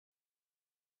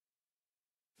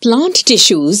Plant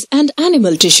tissues and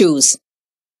animal tissues.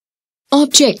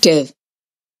 Objective: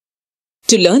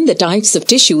 to learn the types of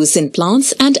tissues in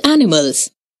plants and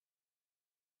animals.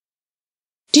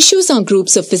 Tissues are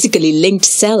groups of physically linked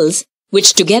cells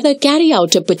which together carry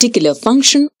out a particular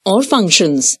function or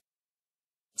functions.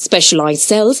 Specialized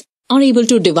cells are able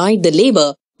to divide the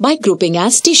labor by grouping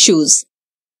as tissues.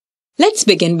 Let's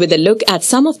begin with a look at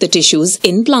some of the tissues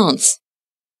in plants.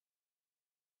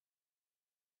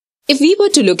 If we were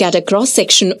to look at a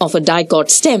cross-section of a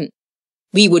dicot stem,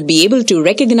 we would be able to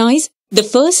recognize the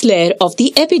first layer of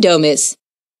the epidermis.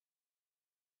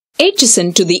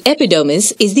 Adjacent to the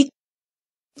epidermis is the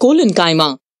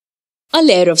collenchyma, a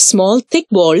layer of small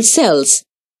thick-walled cells.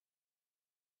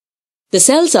 The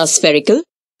cells are spherical,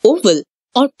 oval,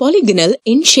 or polygonal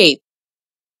in shape.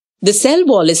 The cell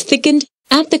wall is thickened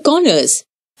at the corners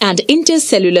and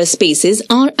intercellular spaces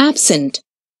are absent.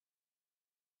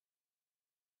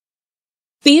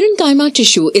 Parenchyma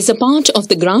tissue is a part of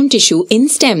the ground tissue in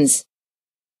stems.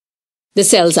 The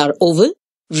cells are oval,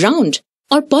 round,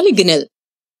 or polygonal,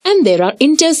 and there are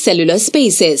intercellular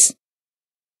spaces.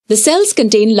 The cells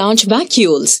contain large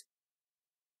vacuoles.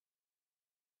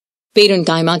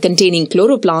 Parenchyma containing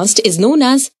chloroplast is known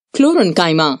as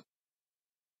chlorenchyma.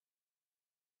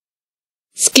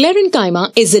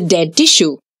 Sclerenchyma is a dead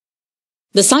tissue.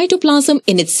 The cytoplasm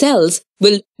in its cells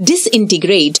will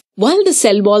disintegrate while the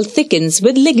cell wall thickens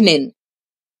with lignin.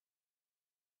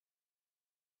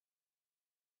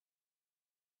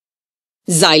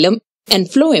 Xylem and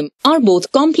phloem are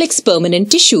both complex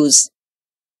permanent tissues.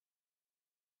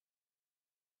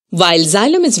 While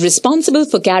xylem is responsible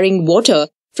for carrying water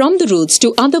from the roots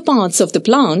to other parts of the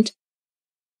plant,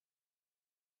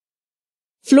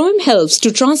 phloem helps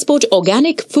to transport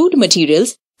organic food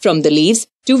materials from the leaves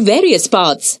to various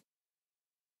parts.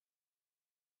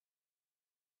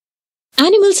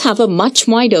 Animals have a much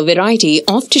wider variety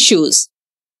of tissues.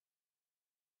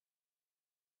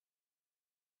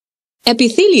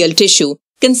 Epithelial tissue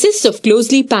consists of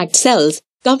closely packed cells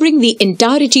covering the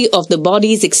entirety of the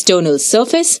body's external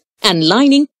surface and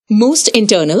lining most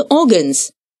internal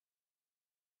organs.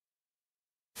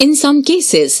 In some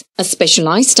cases, a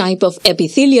specialized type of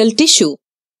epithelial tissue,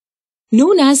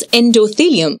 known as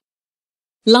endothelium,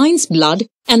 lines blood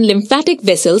and lymphatic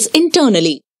vessels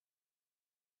internally.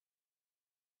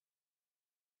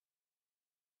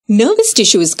 Nervous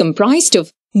tissue is comprised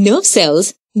of nerve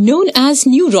cells known as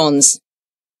neurons.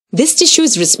 This tissue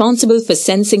is responsible for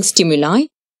sensing stimuli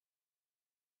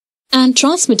and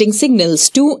transmitting signals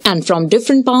to and from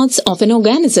different parts of an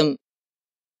organism.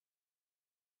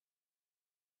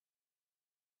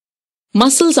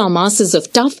 Muscles are masses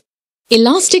of tough,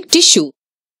 elastic tissue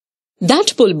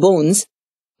that pull bones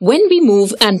when we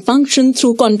move and function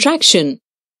through contraction.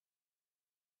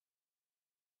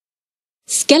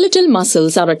 Skeletal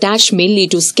muscles are attached mainly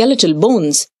to skeletal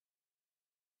bones,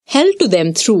 held to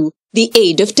them through the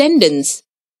aid of tendons.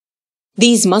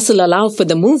 These muscles allow for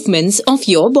the movements of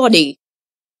your body.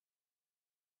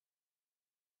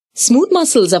 Smooth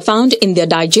muscles are found in the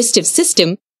digestive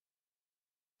system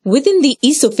within the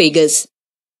esophagus,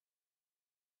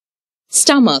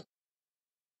 stomach,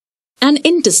 and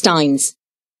intestines.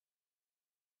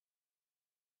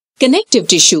 Connective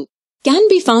tissue can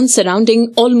be found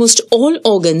surrounding almost all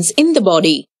organs in the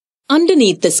body,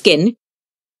 underneath the skin,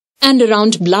 and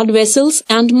around blood vessels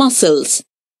and muscles.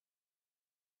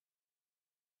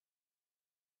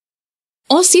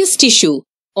 Osseous tissue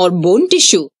or bone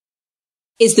tissue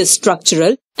is the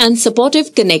structural and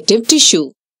supportive connective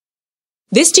tissue.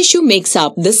 This tissue makes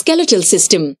up the skeletal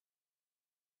system.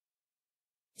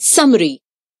 Summary: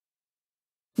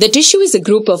 the tissue is a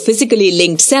group of physically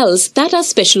linked cells that are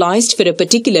specialized for a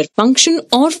particular function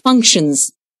or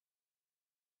functions.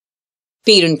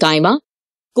 Parenchyma,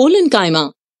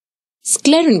 collenchyma,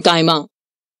 sclerenchyma,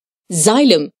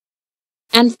 xylem,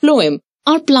 and phloem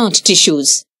are plant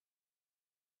tissues.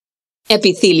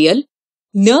 Epithelial,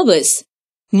 nervous,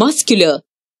 muscular,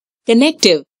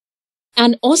 connective,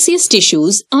 and osseous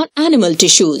tissues are animal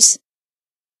tissues.